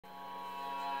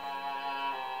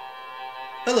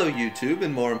Hello YouTube,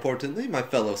 and more importantly, my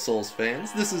fellow Souls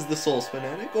fans. This is the Souls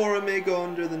Fanatic, or it may go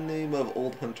under the name of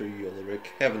Old Hunter Ulrich.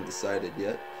 Haven't decided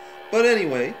yet. But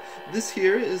anyway, this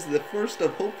here is the first of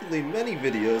hopefully many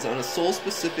videos on a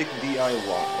Soul-specific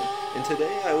DIY. And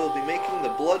today I will be making the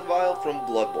Blood Vial from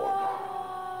Bloodborne.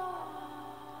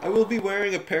 I will be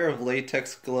wearing a pair of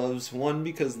latex gloves, one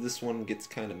because this one gets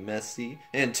kind of messy,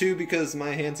 and two because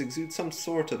my hands exude some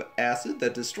sort of acid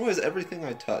that destroys everything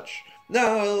I touch.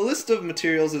 Now, a list of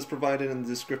materials is provided in the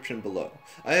description below.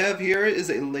 I have here is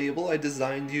a label I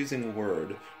designed using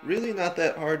Word. Really not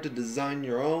that hard to design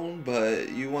your own,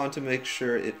 but you want to make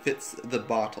sure it fits the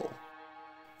bottle.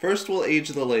 First, we'll age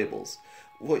the labels.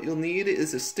 What you'll need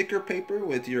is a sticker paper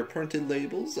with your printed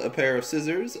labels, a pair of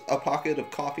scissors, a pocket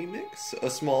of coffee mix, a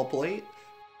small plate,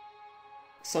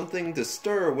 something to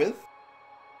stir with,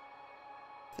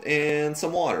 and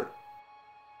some water.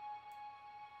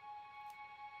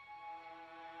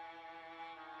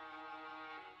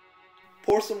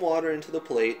 Pour some water into the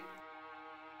plate.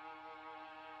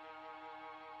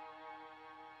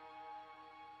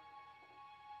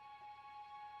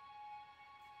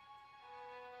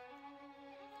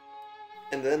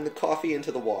 And then the coffee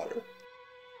into the water.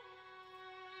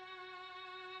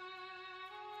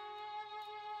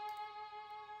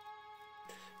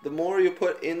 The more you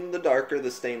put in, the darker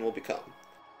the stain will become.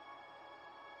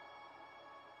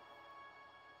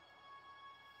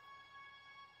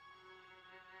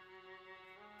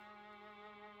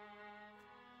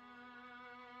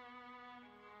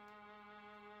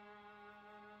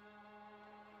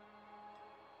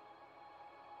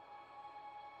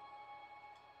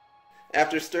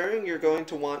 After stirring, you're going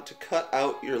to want to cut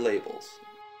out your labels.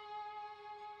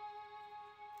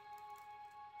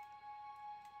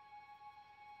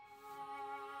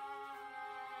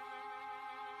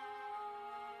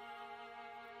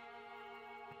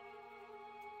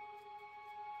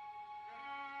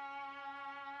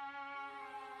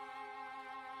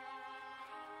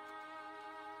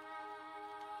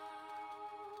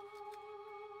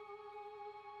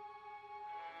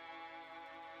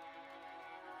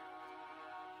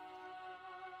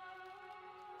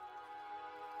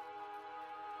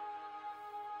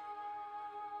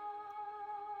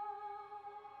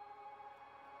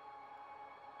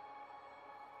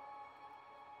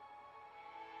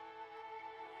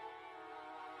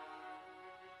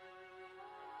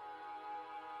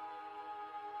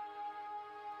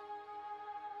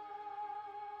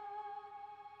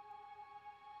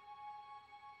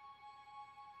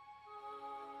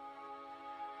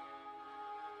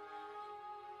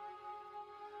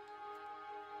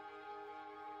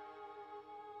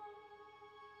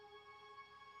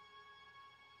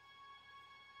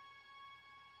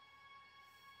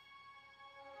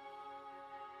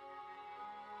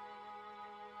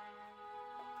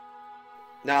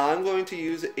 Now I'm going to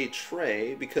use a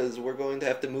tray because we're going to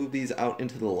have to move these out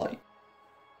into the light.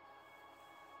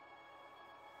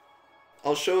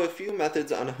 I'll show a few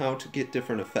methods on how to get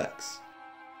different effects.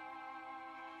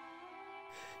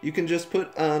 You can just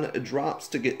put on drops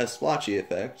to get a splotchy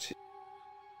effect.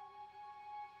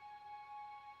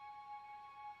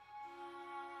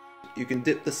 You can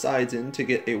dip the sides in to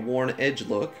get a worn edge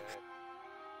look.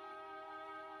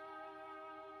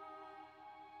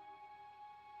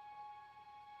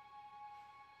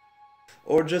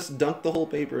 Or just dunk the whole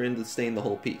paper in to stain the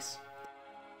whole piece.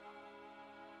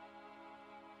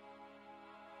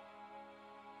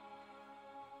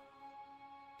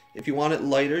 If you want it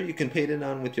lighter, you can paint it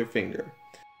on with your finger.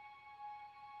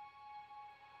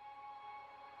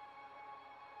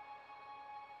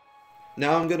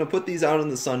 Now I'm going to put these out in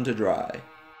the sun to dry.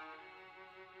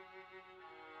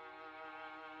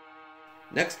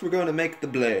 Next we're going to make the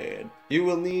blade. You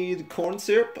will need corn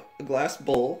syrup, a glass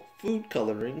bowl, food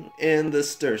coloring, and the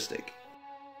stir stick.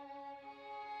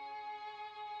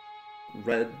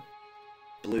 Red,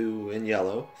 blue, and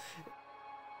yellow.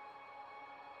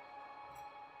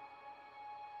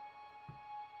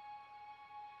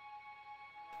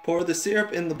 Pour the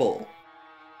syrup in the bowl.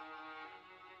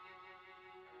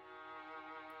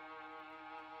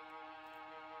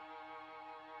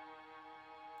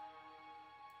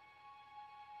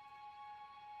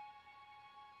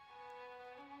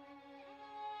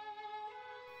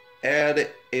 Add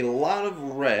a lot of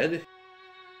red.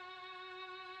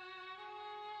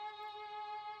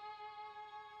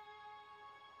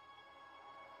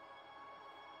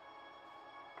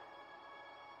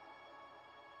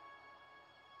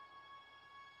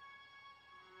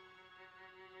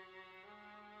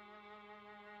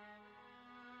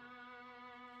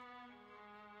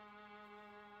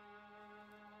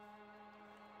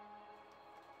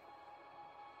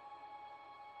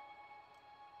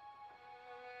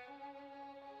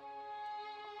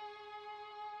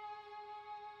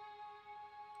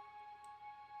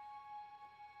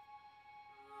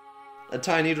 a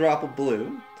tiny drop of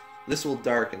blue. This will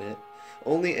darken it.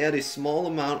 Only add a small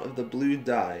amount of the blue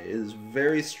dye. It is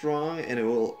very strong and it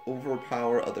will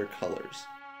overpower other colors.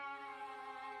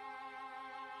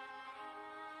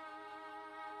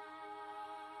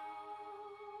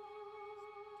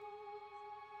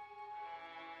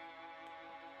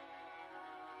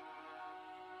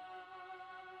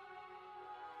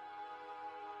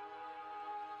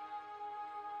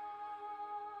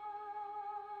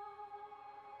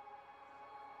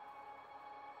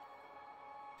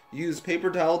 Use paper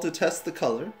towel to test the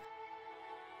color.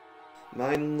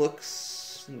 Mine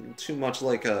looks too much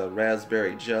like a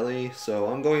raspberry jelly, so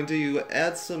I'm going to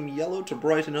add some yellow to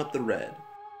brighten up the red.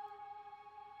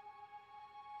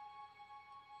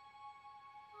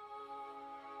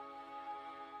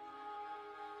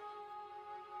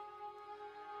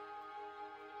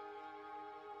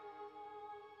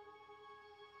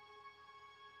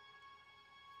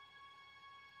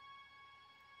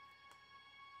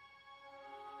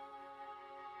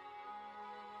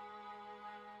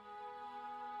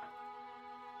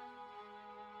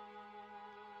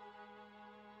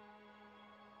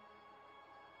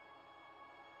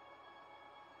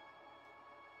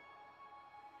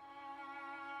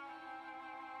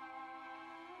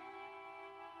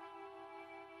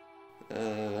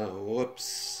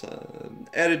 Whoops.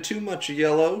 Added too much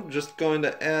yellow. Just going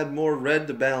to add more red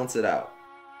to balance it out.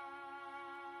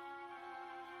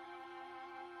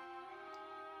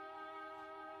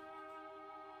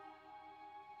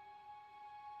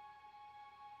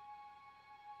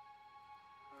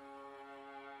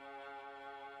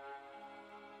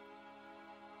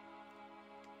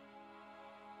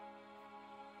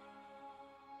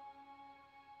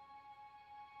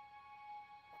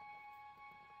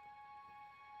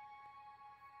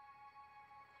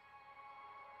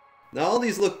 Now all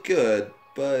these look good,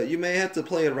 but you may have to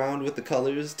play around with the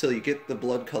colors till you get the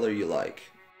blood color you like.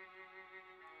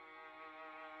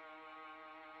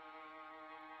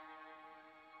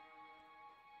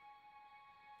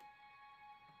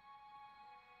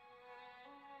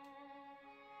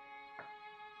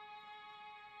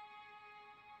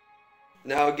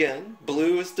 Now again,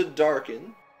 blue is to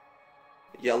darken,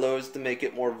 yellow is to make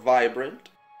it more vibrant,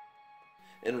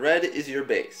 and red is your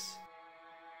base.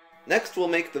 Next we'll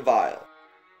make the vial.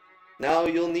 Now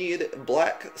you'll need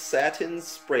black satin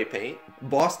spray paint,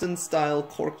 Boston style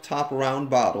Cork-Top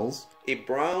round bottles, a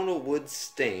brown wood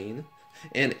stain,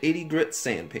 and 80 grit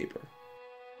sandpaper.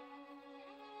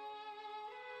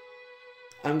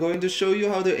 I'm going to show you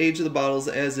how to age the bottles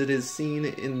as it is seen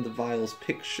in the vial's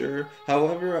picture.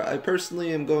 However, I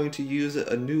personally am going to use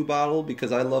a new bottle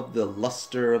because I love the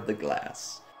luster of the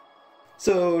glass.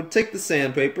 So take the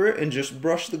sandpaper and just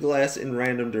brush the glass in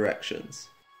random directions.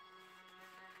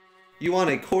 You want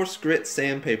a coarse grit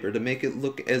sandpaper to make it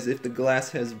look as if the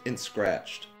glass has been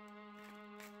scratched.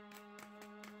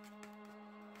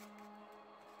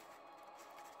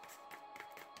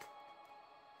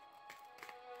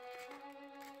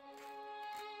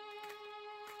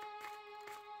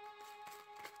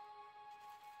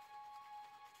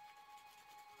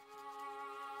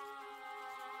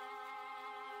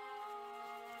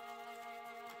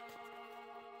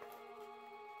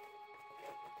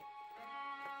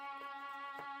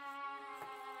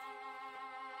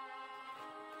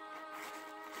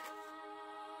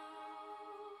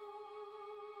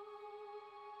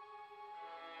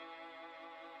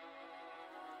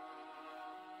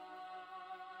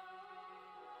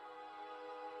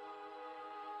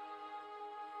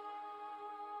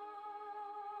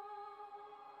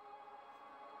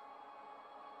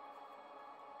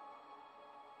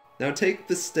 Now take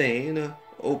the stain,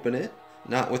 open it,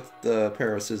 not with the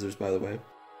pair of scissors by the way.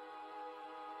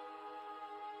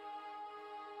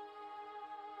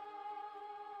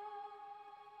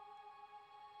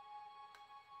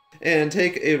 And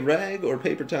take a rag or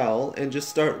paper towel and just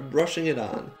start brushing it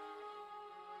on.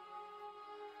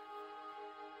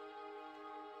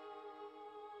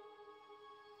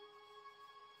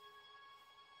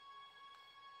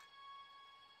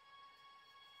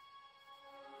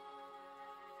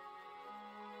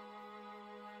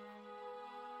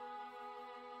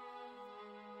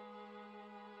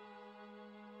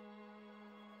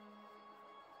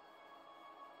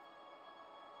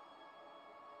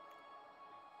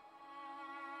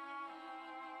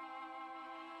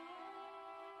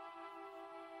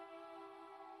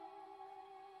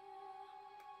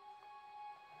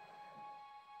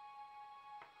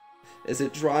 As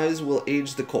it dries, we'll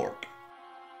age the cork.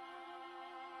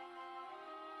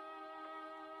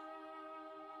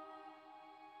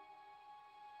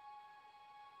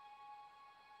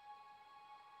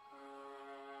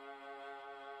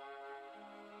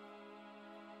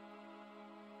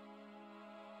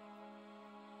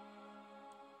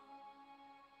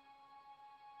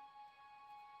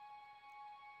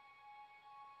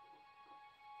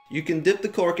 You can dip the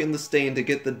cork in the stain to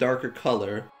get the darker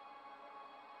color,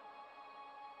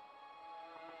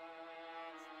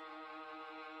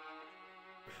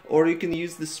 or you can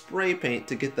use the spray paint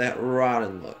to get that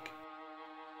rotten look.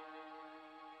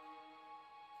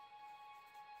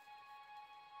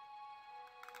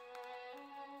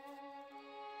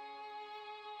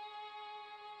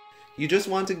 You just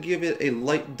want to give it a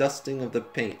light dusting of the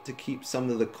paint to keep some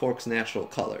of the cork's natural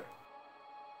color.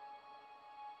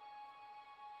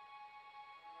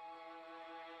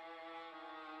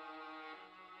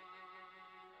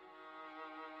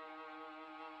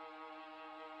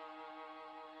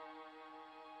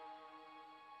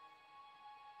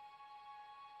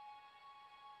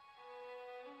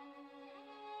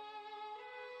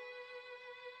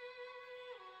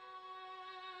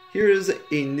 Here is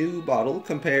a new bottle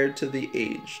compared to the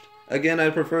aged. Again, I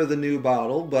prefer the new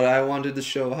bottle, but I wanted to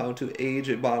show how to age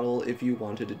a bottle if you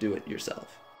wanted to do it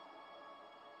yourself.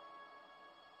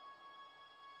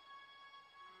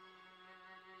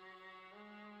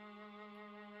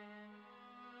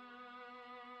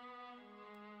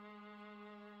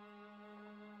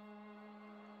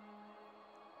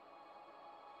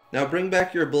 Now bring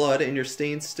back your blood and your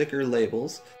stain sticker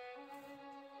labels.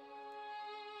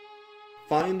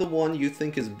 Find the one you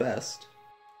think is best.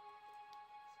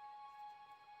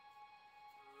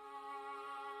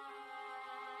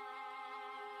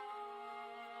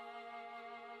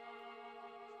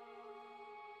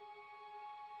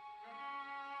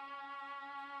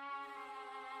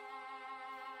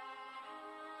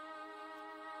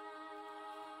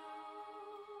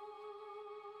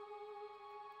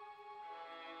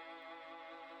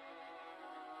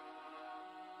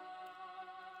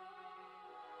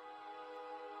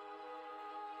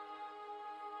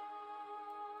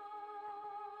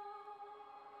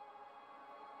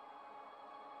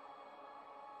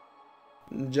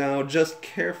 Now just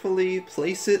carefully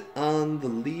place it on the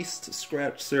least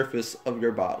scratched surface of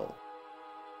your bottle.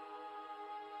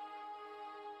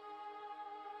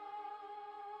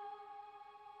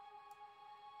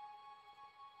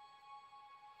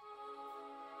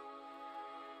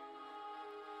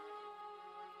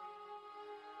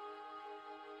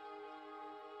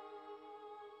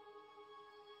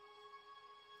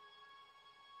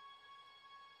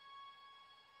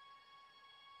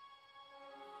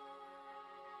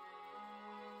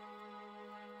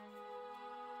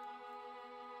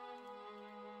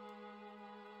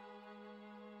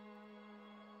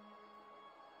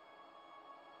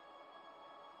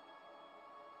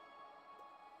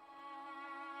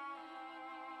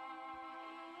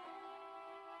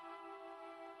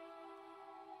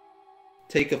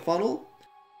 Take a funnel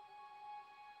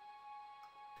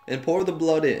and pour the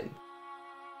blood in.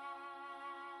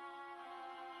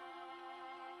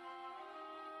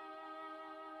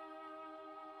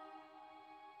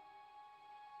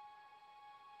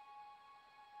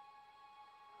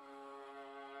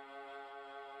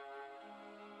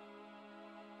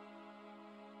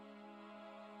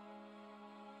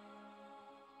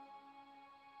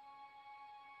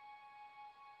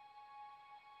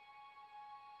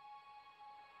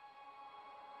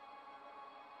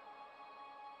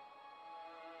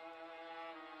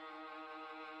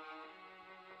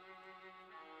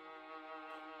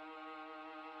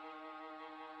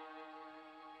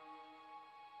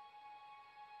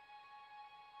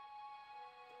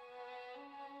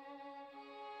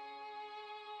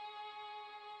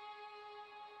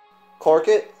 Cork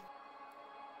it.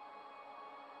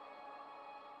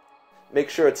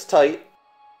 Make sure it's tight.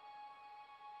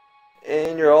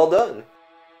 And you're all done.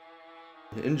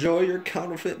 Enjoy your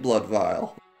counterfeit blood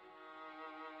vial.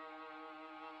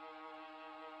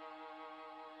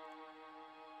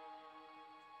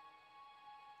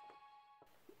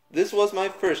 This was my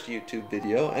first YouTube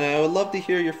video, and I would love to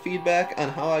hear your feedback on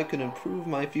how I can improve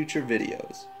my future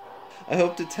videos. I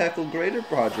hope to tackle greater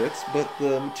projects, but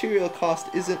the material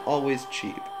cost isn't always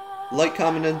cheap. Like,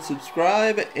 comment, and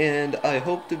subscribe, and I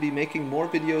hope to be making more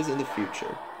videos in the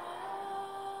future.